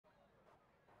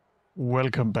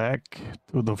Welcome back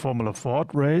to the Formula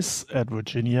Ford race at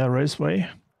Virginia Raceway,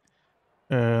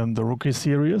 the Rookie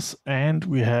Series, and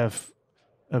we have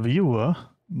a viewer,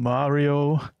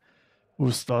 Mario, who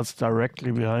starts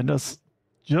directly behind us.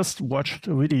 Just watched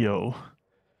a video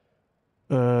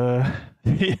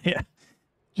yeah,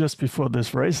 just before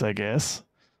this race, I guess.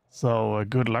 So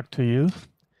good luck to you.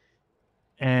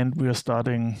 And we are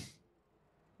starting,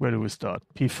 where do we start?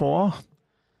 P4,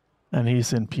 and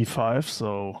he's in P5,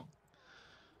 so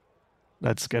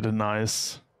let's get a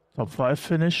nice top 5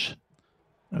 finish.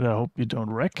 And I hope you don't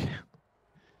wreck.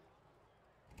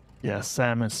 Yeah,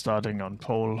 Sam is starting on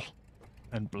pole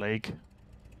and Blake.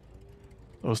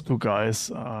 Those two guys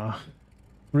are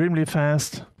extremely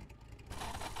fast.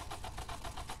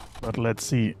 But let's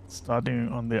see, starting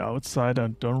on the outside, I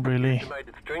don't really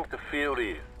Estimated strength of field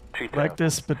is like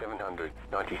this, but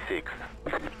 796.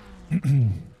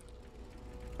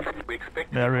 We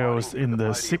expect Mario's in the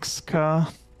 6th car.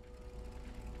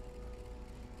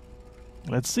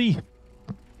 Let's see.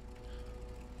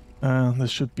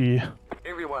 This should be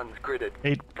Everyone's gridded.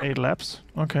 8 laps.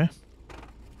 Okay.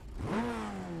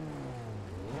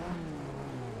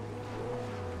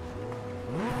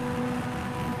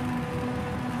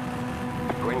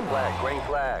 Green flag, green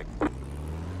flag.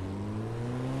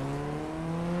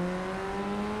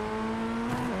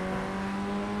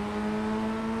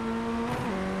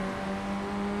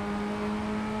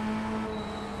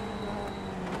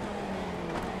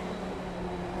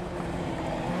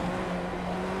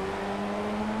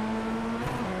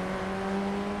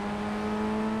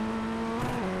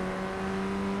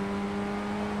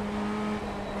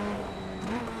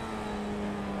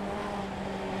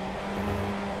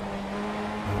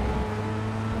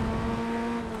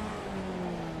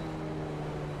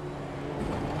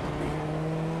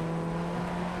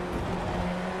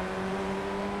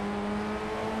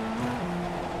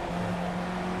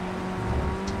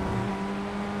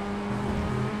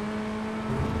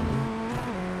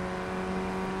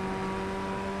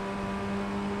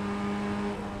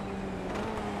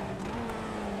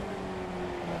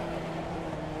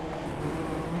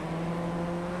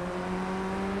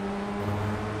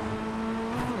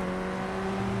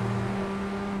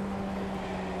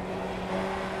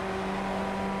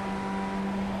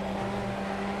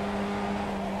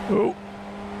 Oh,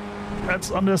 that's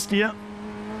understeer.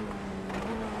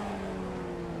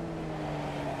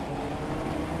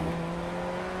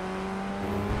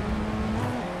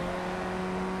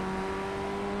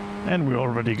 And we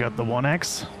already got the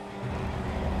 1X.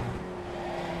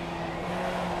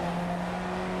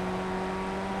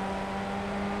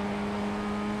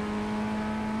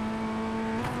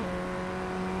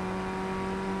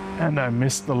 And I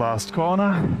missed the last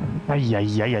corner. Ay,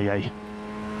 ay, ay, ay, ay.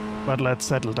 But let's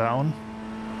settle down.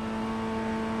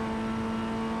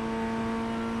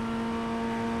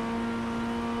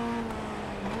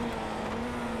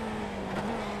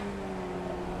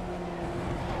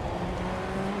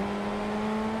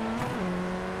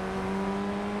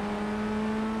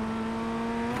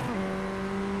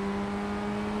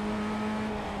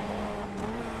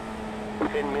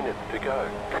 Ten minutes to go.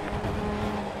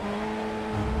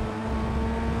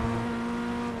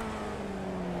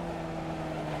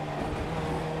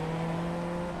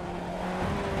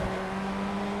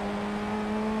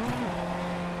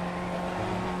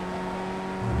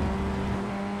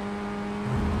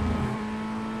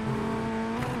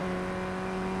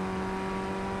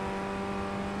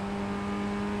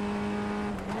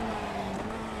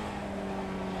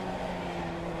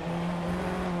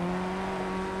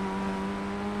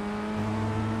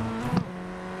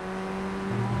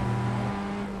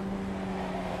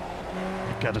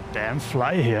 Got a damn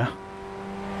fly here,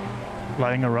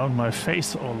 flying around my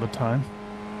face all the time.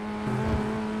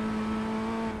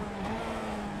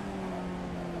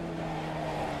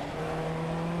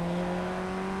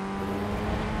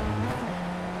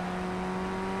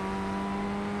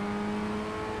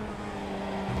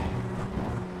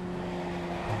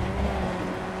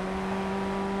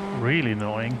 Really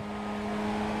annoying.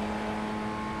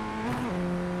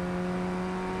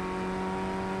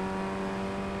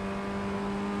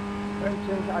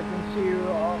 Vincent, I can see you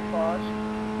are fast.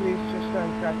 Please just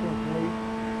don't crack into me.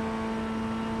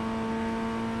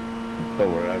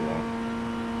 Don't worry, I won't.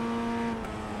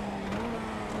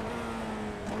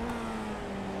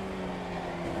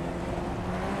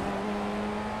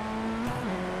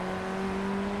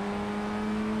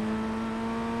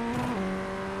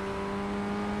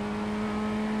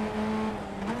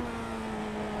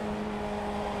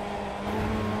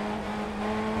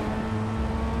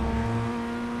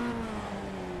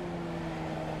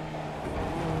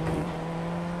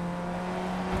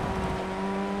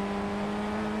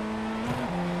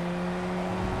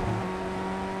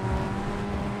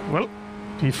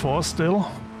 P4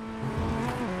 still.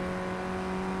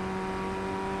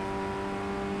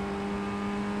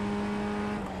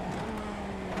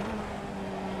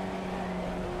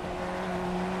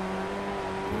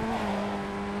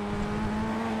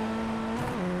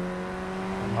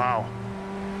 Wow.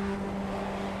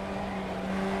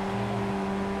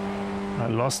 I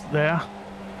lost there.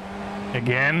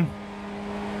 Again.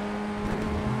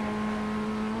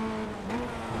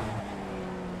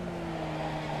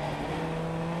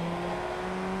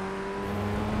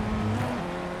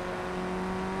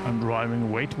 I'm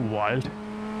driving way too wild.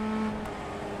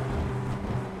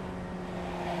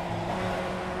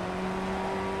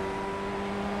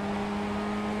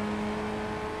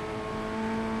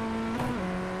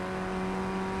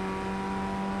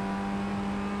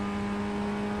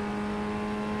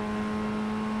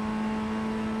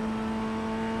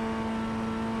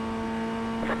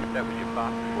 That was your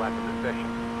fastest lap of the session.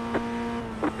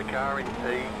 The car in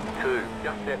P2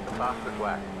 just set the fastest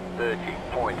lap.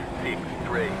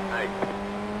 30.638.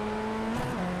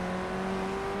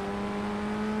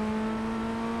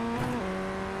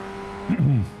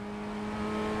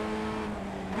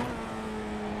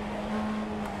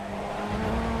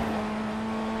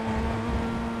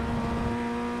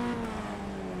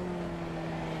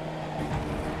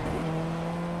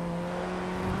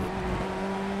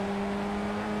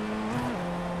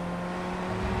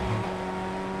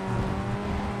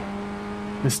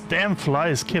 This damn fly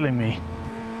is killing me.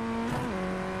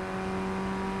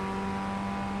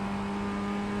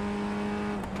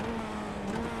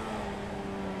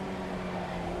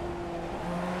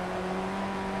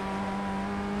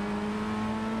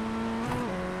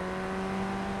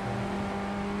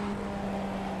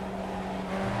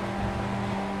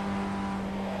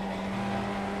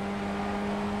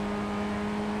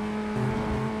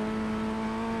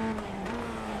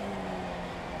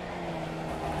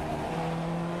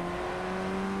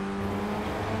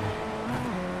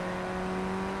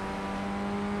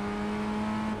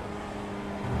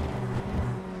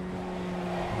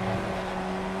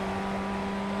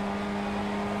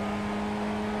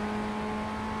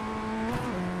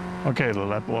 Okay, the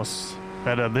lap was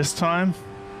better this time.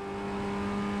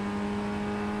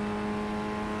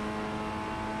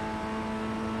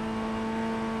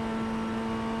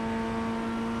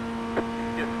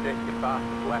 Just set your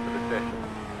fastest lap of the session.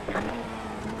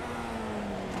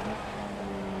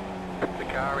 The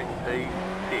car in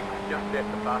P6 just set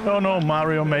the fastest. Oh no,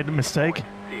 Mario made a mistake.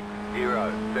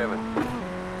 607.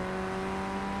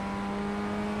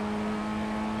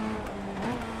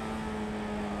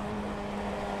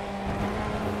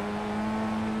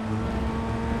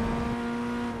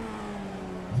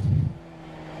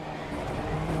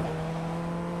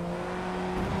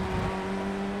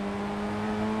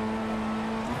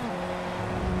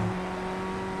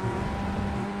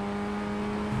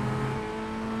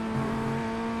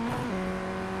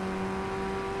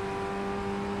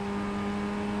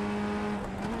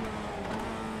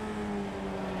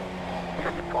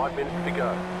 Five minutes to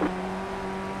go.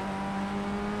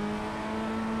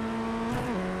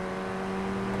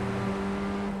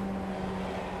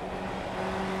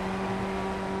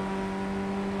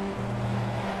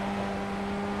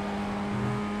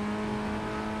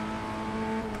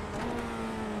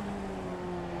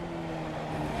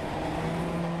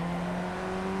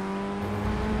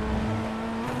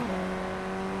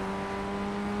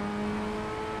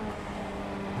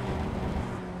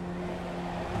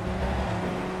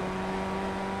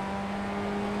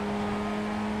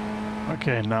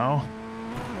 Okay, now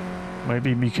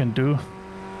maybe we can do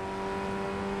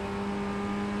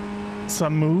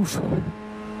some move.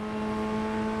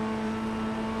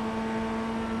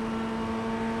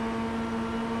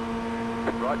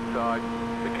 Right side,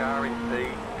 the car in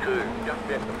P2 just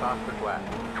set the fastest lap.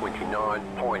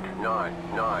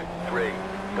 29.993.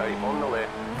 Stay on the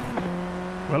left.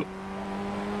 Well,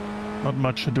 not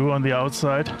much to do on the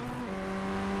outside.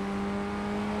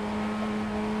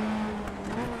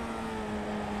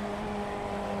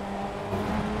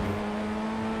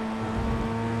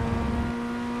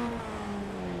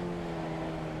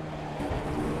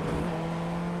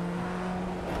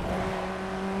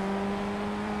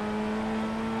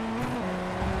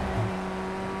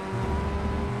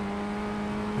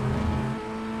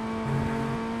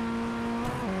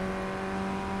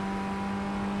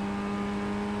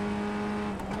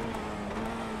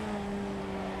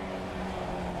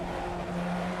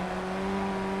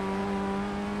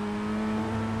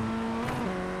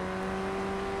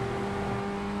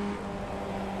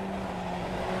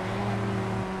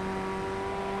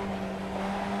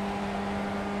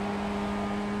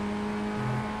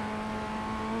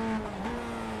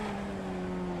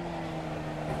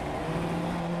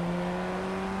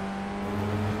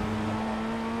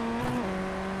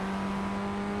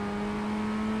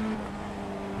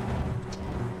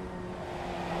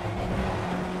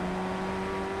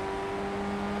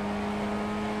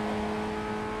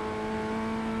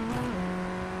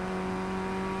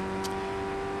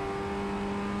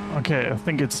 Okay, I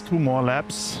think it's 2 more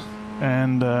laps,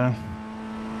 and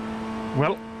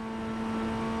well,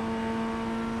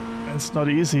 it's not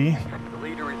easy. The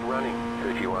leader is running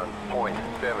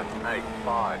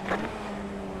 31.785.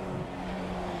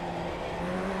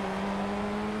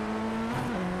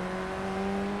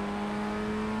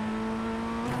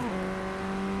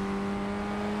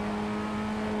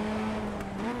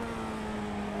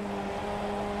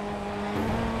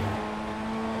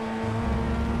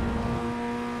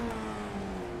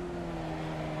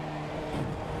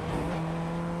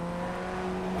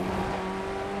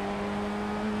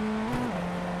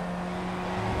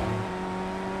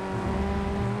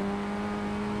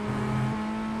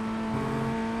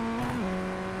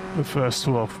 The first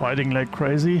 2 are fighting like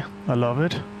crazy. I love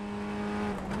it.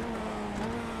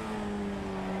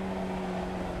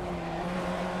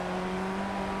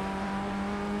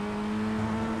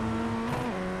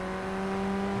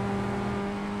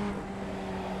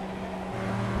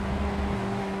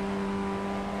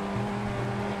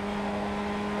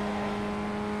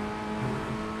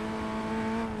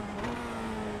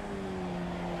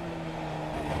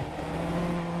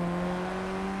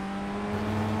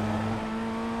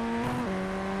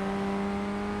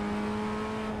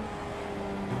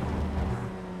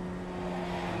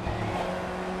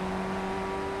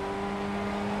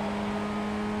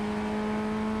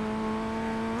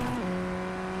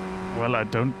 Well, I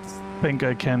don't think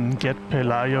I can get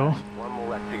Pelayo. 1 more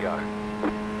lap to go.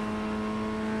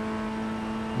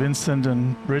 Vincent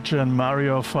and Bridger and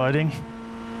Mario are fighting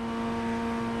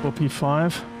for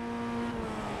P5.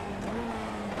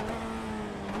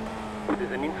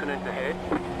 There's an incident ahead.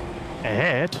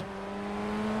 Ahead?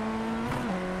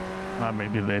 Ah,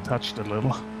 maybe they touched a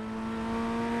little.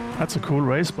 That's a cool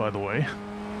race, by the way.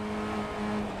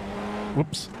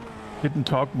 Whoops. Didn't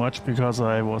talk much because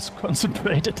I was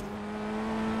concentrated.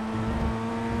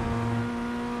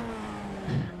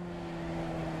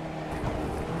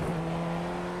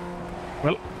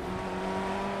 Well,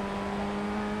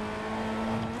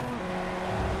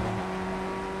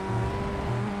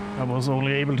 I was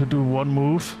only able to do 1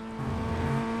 move,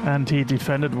 and he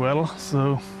defended well,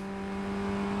 so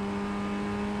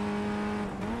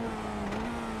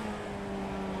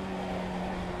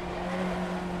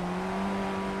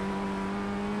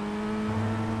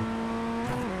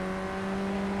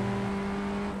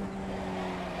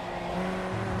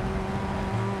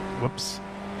whoops.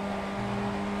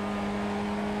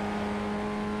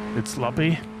 Bit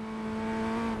sloppy.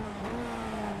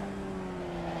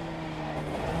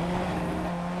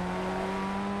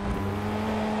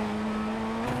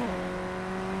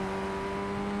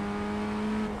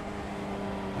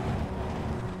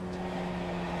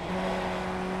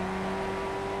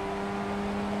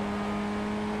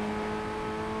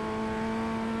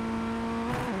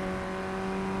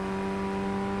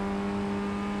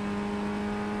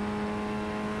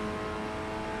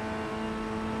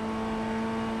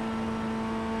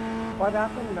 What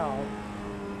happened now?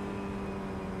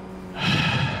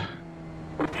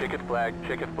 Checkered flag,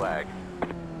 checkered flag.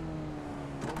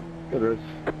 Good race.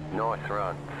 Nice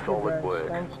run. Solid Okay, work.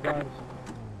 thanks, guys.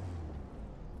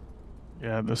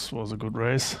 Yeah, this was a good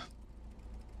race.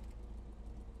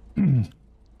 Good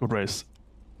race.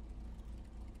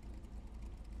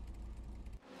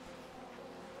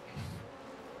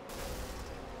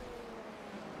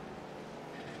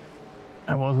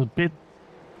 I was a bit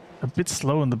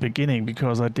slow in the beginning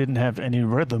because I didn't have any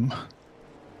rhythm.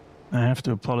 I have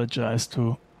to apologize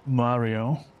to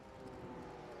Mario.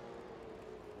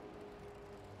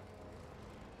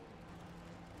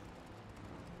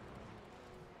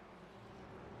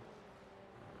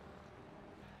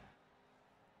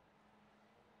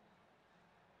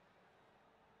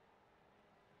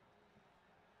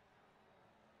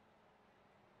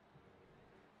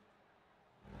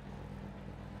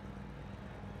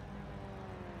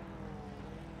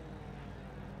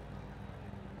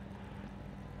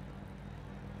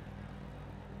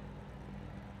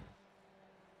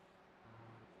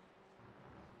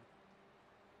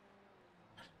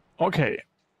 Okay.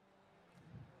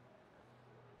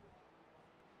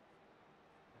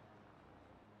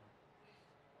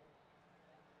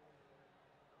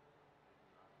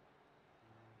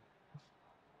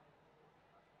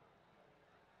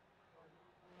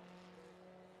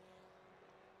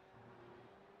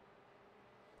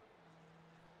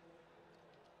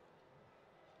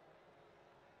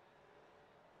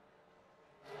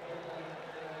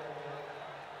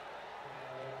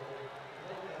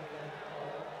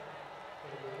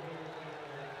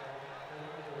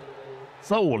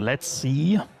 So let's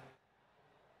see.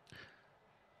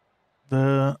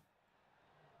 The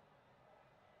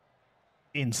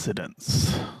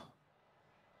incidents.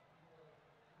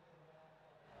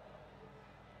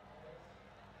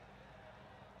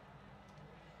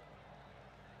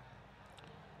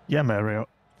 Yeah, Mario,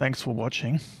 thanks for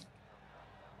watching.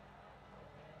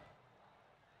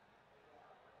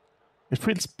 It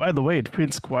feels, by the way, it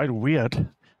feels quite weird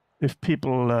if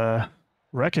people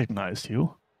recognize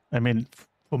you. I mean,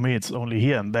 for me, it's only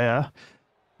here and there.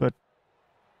 But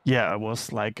yeah, I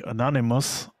was like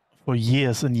anonymous for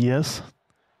years and years.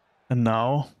 And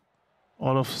now,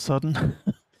 all of a sudden,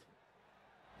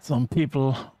 some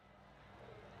people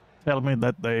tell me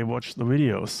that they watch the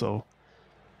videos. So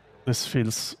this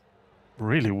feels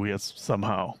really weird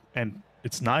somehow. And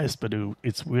it's nice, but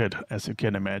it's weird, as you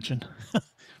can imagine.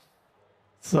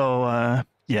 So,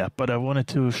 yeah, but I wanted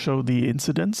to show the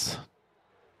incidents.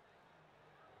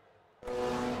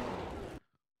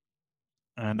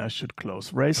 And I should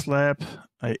close race lab.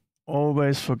 I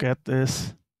always forget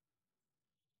this.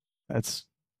 That's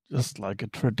just like a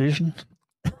tradition.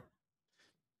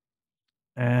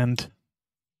 And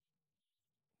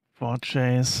for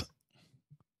chase.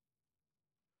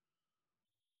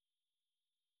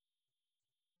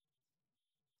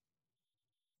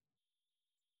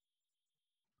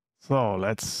 So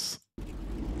let's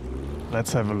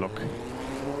have a look.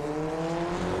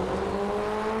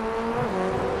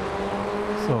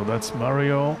 So that's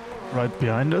Mario right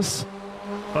behind us,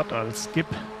 but I'll skip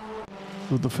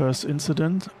to the first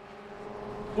incident.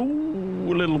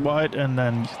 Ooh, a little wide, and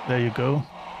then there you go.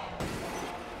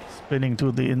 Spinning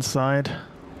to the inside.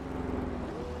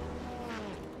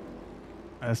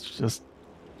 That's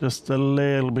just a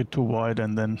little bit too wide,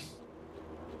 and then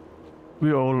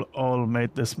we all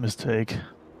made this mistake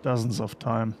dozens of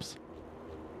times.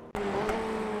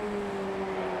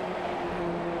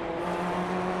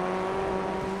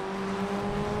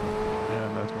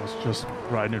 Just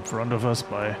right in front of us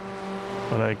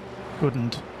but I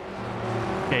couldn't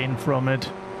gain from it.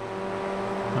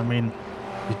 I mean,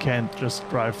 you can't just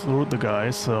drive through the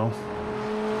guy, so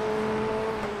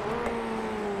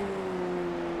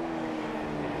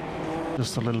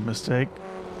just a little mistake.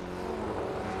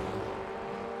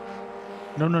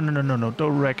 No,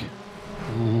 don't wreck.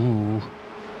 Ooh.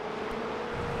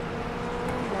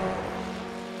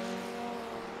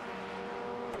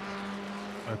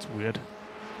 That's weird.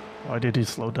 Why did he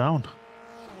slow down?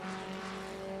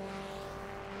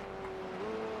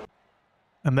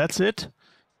 And that's it.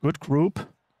 Good group.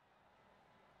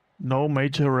 No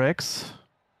major wrecks.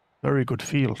 Very good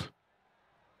field.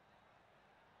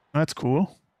 That's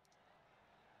cool.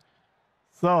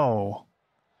 So,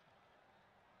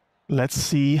 let's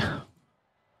see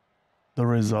the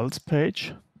results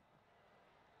page.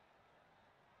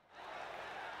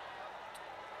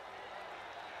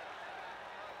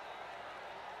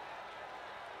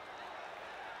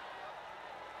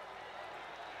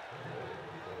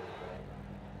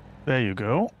 There you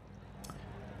go.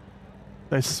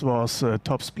 This was a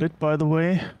top split, by the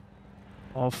way,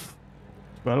 of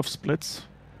 12 splits.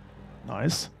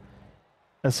 Nice.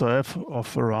 SOF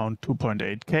of around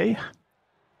 2.8k,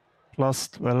 plus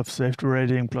 12 safety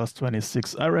rating, plus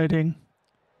 26 iRating.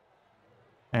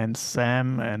 And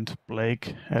Sam and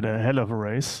Blake had a hell of a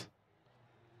race.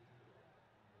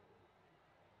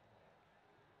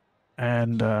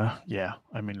 And yeah,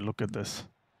 I mean, look at this.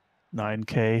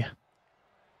 9k.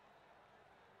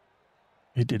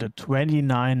 He did a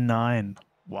 29.9.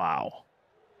 Wow.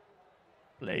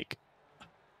 Blake.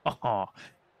 Oh.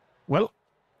 Well,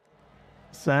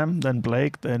 Sam, then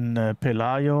Blake, then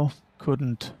Pelayo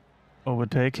couldn't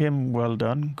overtake him. Well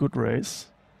done. Good race.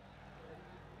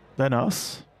 Then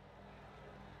us.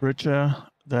 Bridger.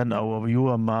 Then our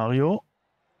viewer Mario.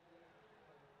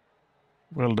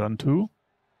 Well done too.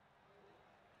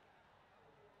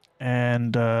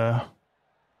 And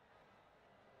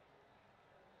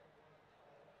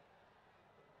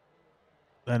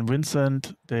then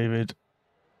Vincent, David,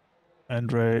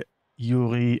 Andre,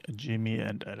 Yuri, Jimmy,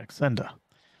 and Alexander.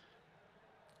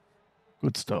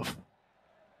 Good stuff.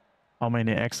 How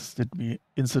many X's did we?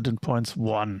 Incident points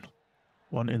 1.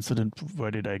 One incident.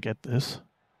 Where did I get this?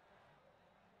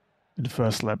 In the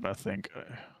first lap, I think I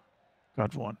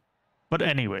got 1. But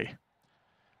anyway,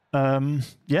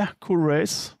 yeah, cool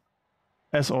race.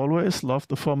 As always, love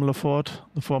the Formula Ford,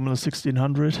 the Formula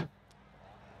 1600.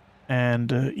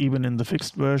 And even in the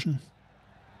fixed version.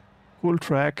 Cool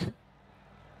track.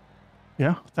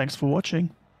 Yeah, thanks for watching.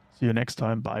 See you next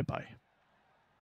time. Bye-bye.